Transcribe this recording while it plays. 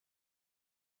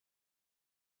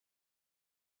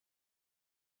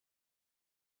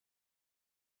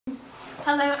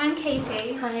Hello, I'm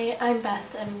Katie. Hi, I'm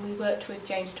Beth and we worked with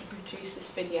James to produce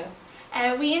this video.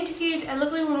 We interviewed a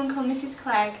lovely woman called Mrs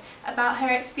Clegg about her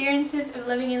experiences of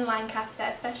living in Lancaster,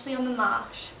 especially on the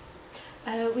marsh.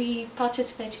 We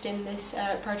participated in this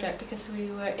project because we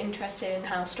were interested in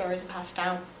how stories are passed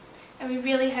down. And we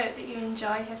really hope that you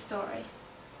enjoy her story.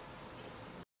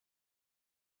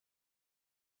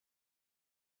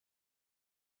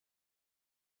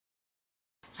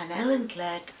 I'm Ellen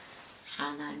Clegg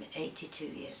and I'm 82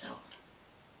 years old.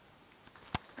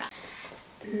 Right.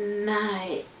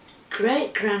 My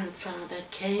great-grandfather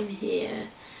came here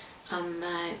on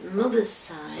my mother's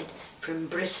side from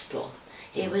Bristol.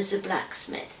 He was a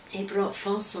blacksmith. He brought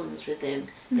 4 sons with him.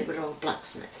 They were all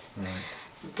blacksmiths.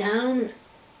 Right. Down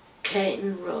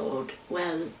Caton Road,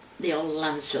 well, the old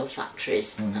Lancel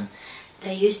factories,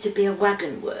 there used to be a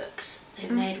wagon works. They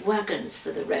made wagons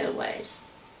for the railways.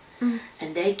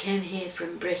 And they came here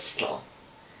from Bristol,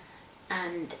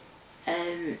 and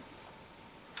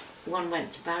one went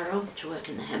to Barrow to work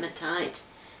in the hematite,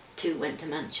 2 went to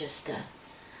Manchester,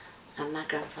 and my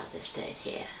grandfather stayed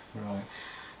here. Right.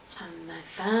 On my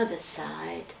father's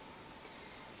side,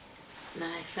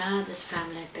 my father's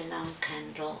family belonged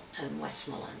Kendal and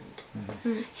Westmoreland.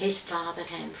 His father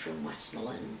came from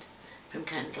Westmoreland, from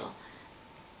Kendal,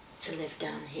 to live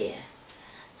down here.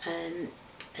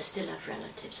 I still have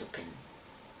relatives up in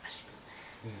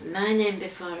Westmoreland. My name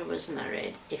before I was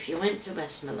married, if you went to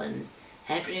Westmoreland,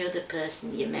 every other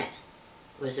person you met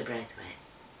was a Braithwaite.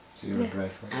 So you're a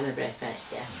Braithwaite? I'm a Braithwaite,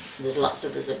 yeah. There's lots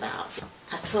of us about.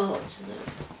 I talk to them.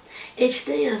 If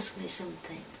they ask me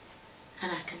something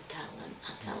and I can tell them,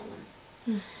 I tell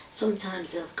them.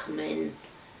 Sometimes they'll come in,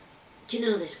 do you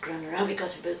know this, Gran, or have you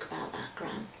got a book about that,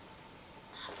 Gran?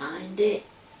 I find it,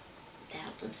 they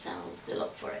help themselves, they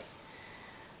look for it.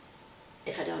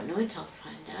 If I don't know it, I'll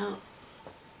find out.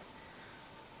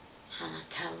 And I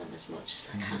tell them as much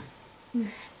as I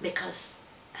can. Because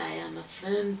I am a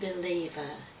firm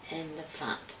believer in the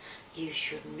fact you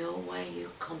should know where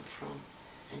you come from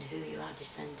and who you are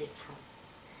descended from.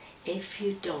 If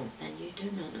you don't, then you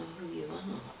do not know who you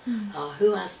are or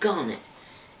who has gone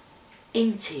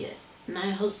into you. My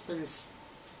husband's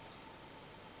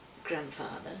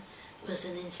grandfather was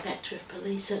an inspector of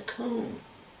police at Combe,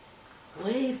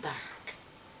 way back.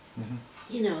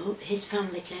 You know, his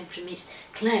family came from East...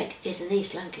 Clegg is an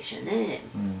East Lancashire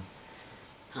name.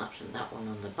 Apart from that one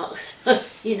on the box.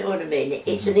 You know what I mean?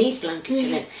 It's an East Lancashire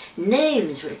name.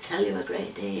 Names will tell you a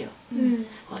great deal.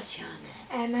 What's your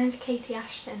name? Mine's Katie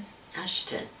Ashton.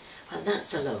 Ashton. Well,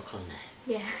 that's a local name.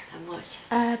 Yeah. And what's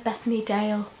Bethany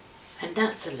Dale. And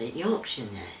that's a Yorkshire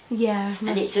name. Yeah.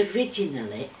 And it's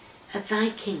originally a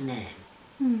Viking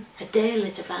name. A dale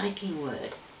is a Viking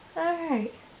word.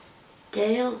 Alright.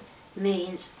 Dale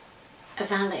means a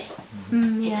valley. It's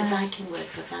a yeah. Viking word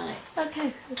for valley.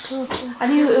 Okay, cool. I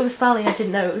knew it was Valley, I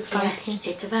didn't know it was Viking. Yes,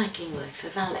 it's a Viking word for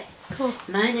valley. Cool.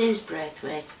 My name's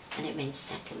Braithwaite and it means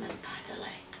settlement by the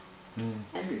lake.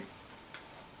 And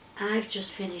I've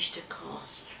just finished a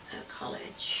course at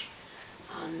college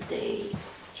on the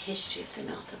history of the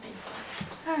north of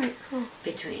England. Alright, cool.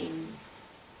 Between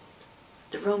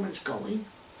the Romans going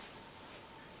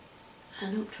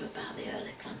and up to about the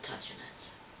early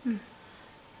Plantagenets.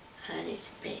 And it's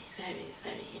been very,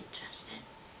 very interesting.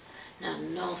 Now,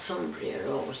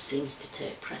 Northumbria always seems to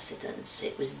take precedence.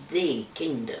 It was the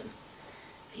kingdom.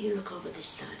 If you look over this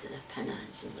side of the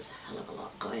Pennines, there was a hell of a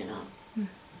lot going on.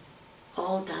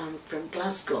 All down from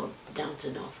Glasgow down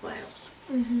to North Wales.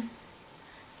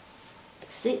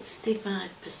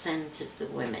 65% of the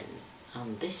women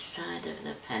on this side of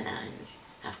the Pennines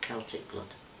have Celtic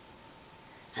blood.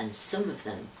 And some of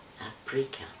them have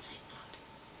pre-Celtic blood.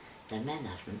 The men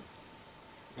haven't.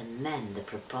 The men, the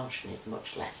proportion is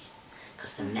much less.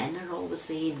 Because the men are always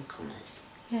the incomers.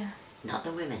 Yeah. Not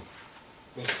the women.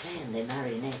 They stay and they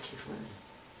marry native women.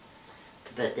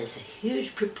 But there's a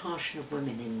huge proportion of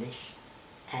women in this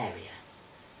area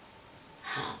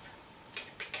have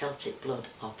Celtic blood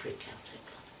or pre-Celtic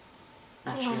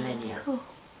blood. Matrilineal. Wow, cool.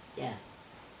 Yeah.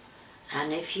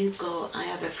 And if you go, I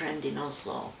have a friend in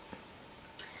Oslo.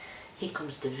 He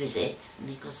comes to visit and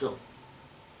he goes up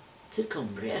to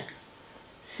Cumbria.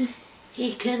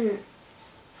 He can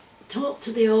talk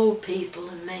to the old people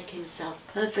and make himself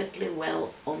perfectly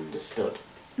well understood.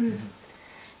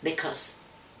 Because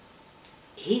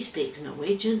he speaks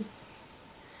Norwegian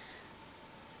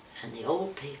and the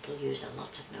old people use a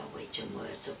lot of Norwegian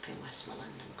words up in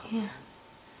Westmoreland and Cumberland.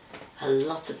 A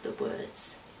lot of the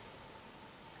words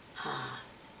are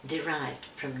derived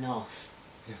from Norse.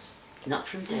 Yes. Not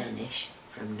from Danish,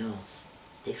 from Norse.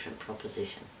 Different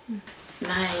proposition.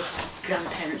 My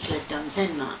grandparents lived on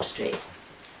Denmark Street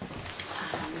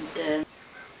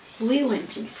We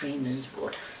went in Freeman's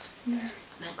Wood.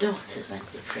 My daughters went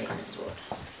to Freeman's Wood.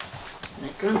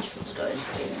 My grandson's going to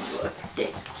Freeman's Wood.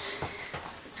 Dick.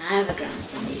 I have a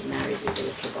grandson, he's married with a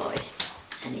little boy.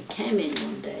 And he came in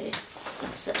one day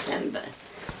in September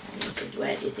and he said,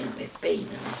 "Where do you think we've been?"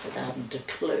 And I said, "I haven't a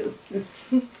clue."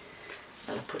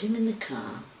 Well, I put him in the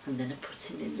car and then I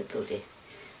put him in the buggy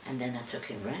and then I took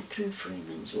him right through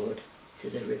Freeman's Wood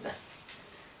to the river.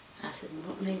 I said,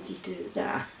 "What made you do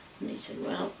that?" And he said,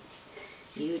 "Well,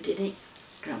 you did it,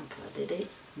 Grandpa did it,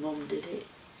 Mum did it,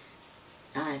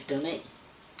 I've done it,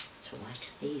 so like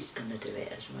he's going to do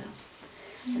it as well."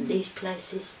 And these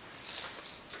places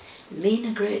mean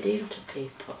a great deal to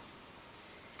people.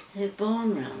 They're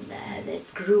born round there, they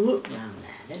grew up round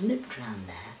there, they lived round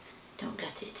there. Don't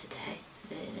get it today.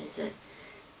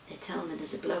 They tell me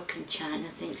there's a bloke in China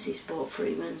thinks he's bought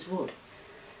Freeman's Wood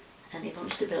and he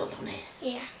wants to build on it.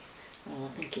 Yeah. Well,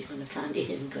 I think he's going to find he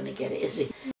isn't going to get it, is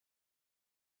he?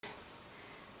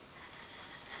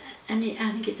 And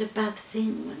I think it's a bad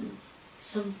thing when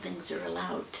some things are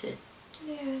allowed to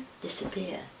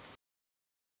disappear.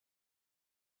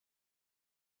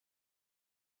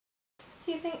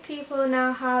 Do you think people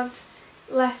now have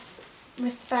less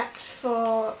respect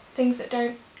for things that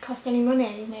don't cost any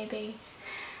money, maybe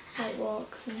like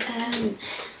walks and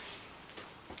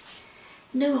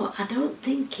No, I don't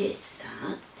think it's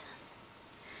that.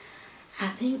 I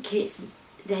think it's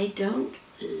they don't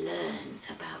learn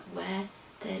about where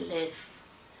they live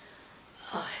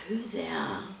or who they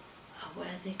are or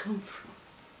where they come from.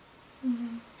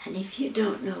 And if you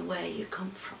don't know where you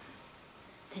come from,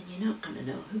 then you're not going to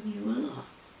know who you are.